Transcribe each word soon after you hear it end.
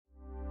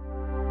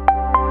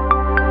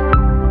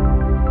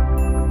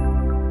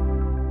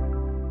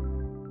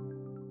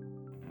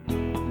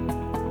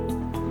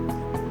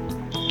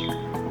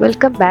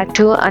Welcome back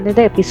to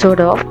another episode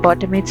of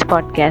Bautomate's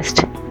podcast.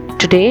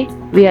 Today,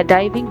 we are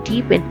diving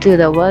deep into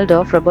the world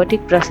of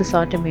robotic process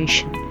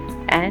automation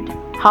and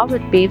how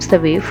it paves the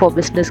way for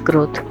business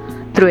growth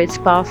through its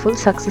powerful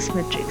success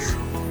metrics.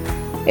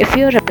 If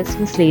you're a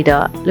business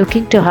leader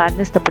looking to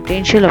harness the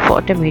potential of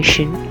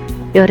automation,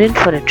 you're in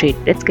for a treat.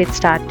 Let's get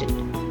started.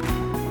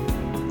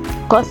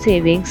 Cost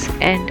savings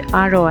and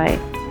ROI.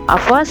 Our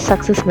first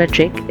success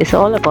metric is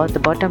all about the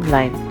bottom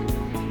line.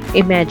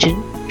 Imagine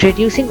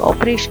reducing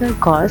operational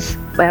costs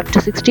by up to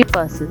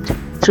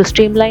 60% through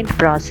streamlined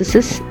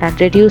processes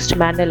and reduced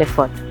manual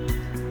effort.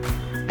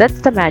 That's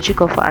the magic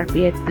of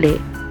RPA at play.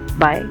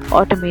 By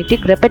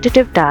automating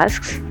repetitive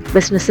tasks,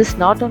 businesses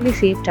not only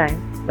save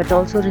time but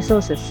also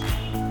resources,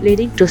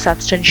 leading to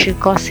substantial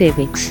cost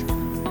savings.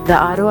 The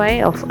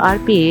ROI of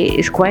RPA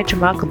is quite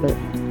remarkable.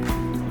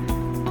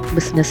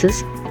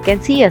 Businesses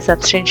can see a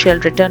substantial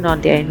return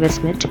on their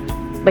investment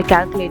by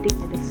calculating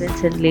the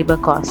difference in labor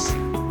costs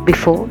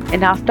before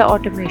and after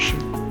automation.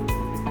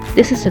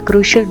 This is a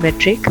crucial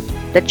metric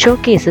that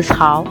showcases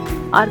how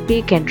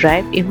RPA can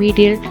drive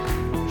immediate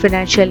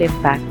financial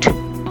impact.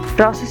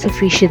 Process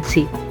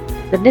efficiency.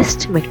 The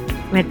next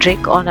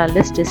metric on our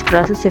list is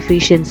process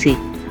efficiency.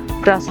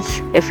 Process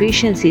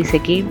efficiency is a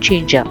game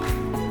changer.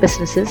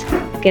 Businesses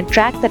can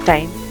track the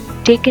time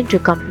taken to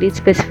complete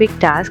specific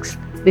tasks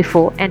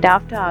before and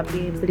after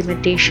RPA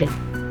implementation.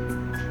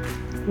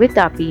 With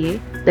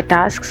RPA, the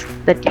tasks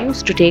that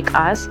used to take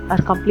hours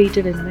are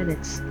completed in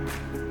minutes.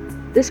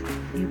 This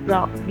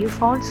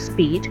newfound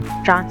speed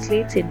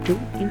translates into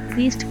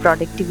increased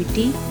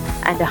productivity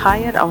and a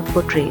higher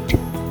output rate.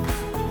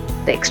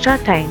 The extra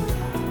time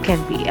can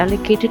be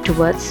allocated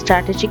towards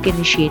strategic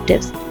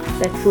initiatives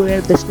that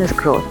fuel business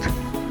growth.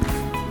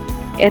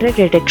 Error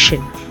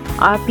reduction.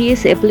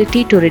 RPA's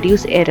ability to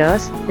reduce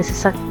errors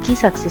is a key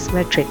success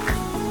metric.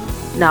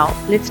 Now,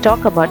 let's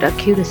talk about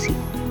accuracy.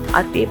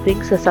 RPA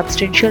brings a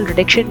substantial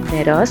reduction in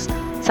errors,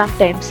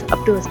 sometimes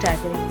up to a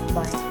staggering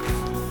by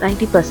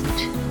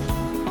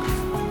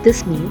 90%.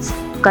 This means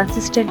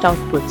consistent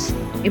outputs,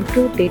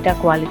 improved data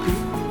quality,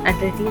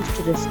 and reduced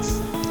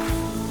risks.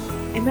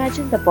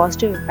 Imagine the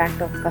positive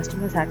impact on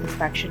customer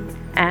satisfaction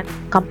and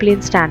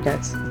complaint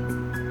standards.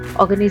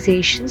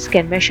 Organizations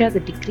can measure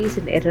the decrease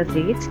in error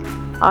rates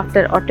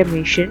after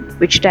automation,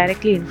 which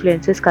directly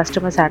influences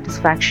customer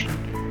satisfaction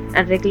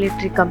and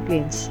regulatory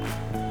compliance.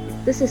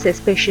 This is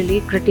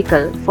especially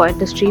critical for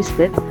industries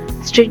with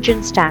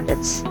stringent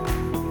standards.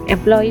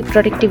 Employee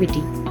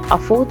productivity. Our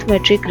fourth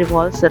metric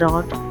revolves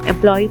around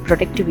employee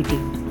productivity.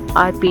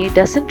 RPA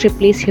doesn't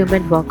replace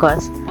human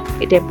workers,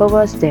 it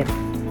empowers them.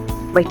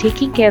 By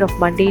taking care of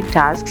mundane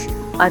tasks,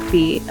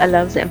 RPA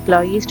allows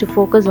employees to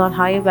focus on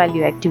higher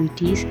value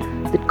activities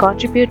that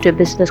contribute to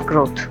business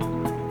growth.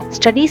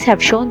 Studies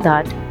have shown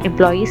that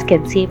employees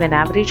can save an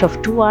average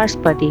of 2 hours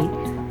per day,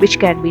 which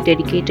can be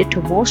dedicated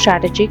to more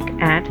strategic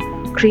and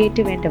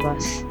creative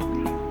endeavors.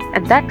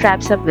 And that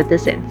wraps up with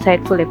this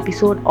insightful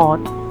episode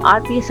on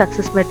RPA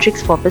success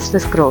metrics for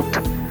business growth.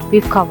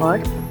 We've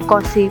covered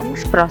cost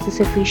savings, process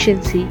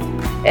efficiency,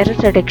 error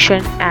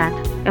reduction, and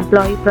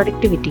employee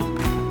productivity.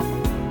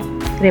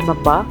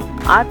 Remember,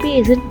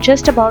 RPA isn't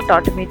just about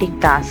automating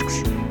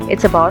tasks,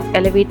 it's about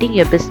elevating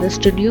your business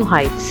to new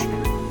heights.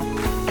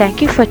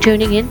 Thank you for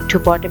tuning in to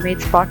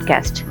Bautomate's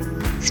podcast.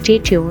 Stay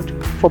tuned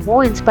for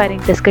more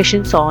inspiring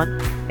discussions on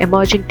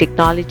emerging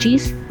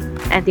technologies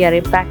and their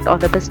impact on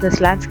the business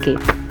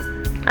landscape.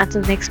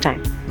 Until next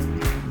time.